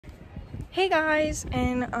Hey guys,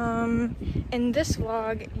 and in this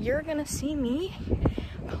vlog you're gonna see me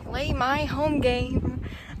play my home game.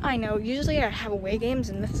 I know usually I have away games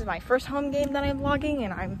and this is my first home game that I'm vlogging,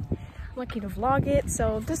 and I'm lucky to vlog it,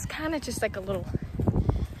 so this is kind of just like a little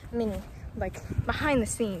mini, like behind the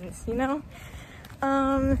scenes, you know.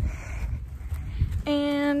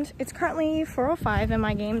 And it's currently 4:05 and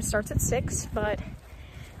my game starts at 6, but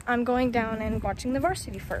I'm going down and watching the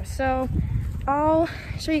varsity first, so I'll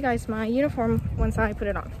show you guys my uniform once I put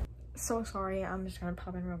it on. So sorry, I'm just gonna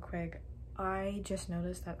pop in real quick. I just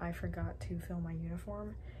noticed that I forgot to film my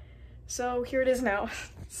uniform, so here it is now.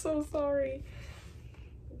 So sorry.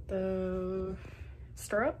 The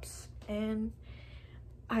stirrups, and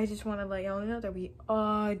I just want to let y'all know that we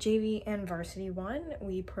JV and varsity won.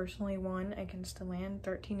 We personally won against the land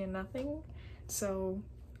 13-0, so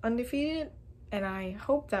undefeated, and I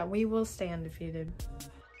hope that we will stay undefeated.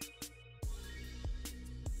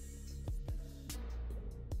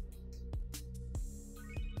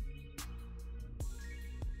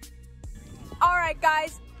 All right,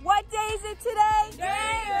 guys, what day is it today?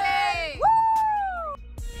 Game day! Woo!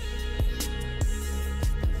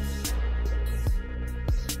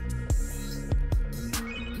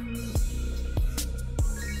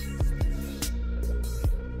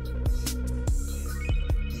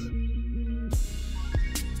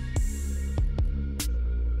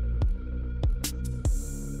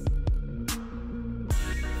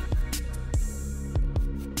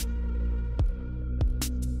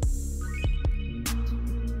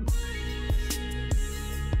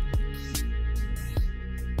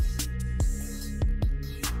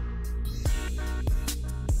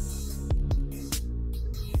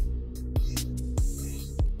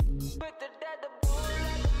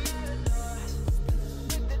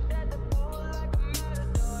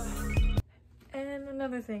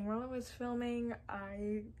 Another thing, while I was filming,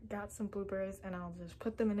 I got some bloopers and I'll just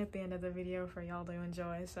put them in at the end of the video for y'all to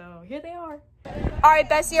enjoy. So here they are. All right,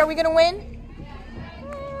 Bessie, are we gonna win?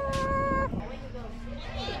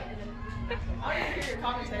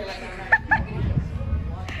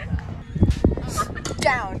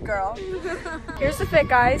 Down, girl. Here's the fit,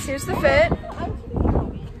 guys. Here's the fit.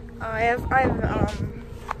 All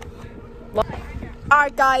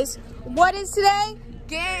right, guys, what is today?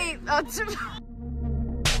 Game.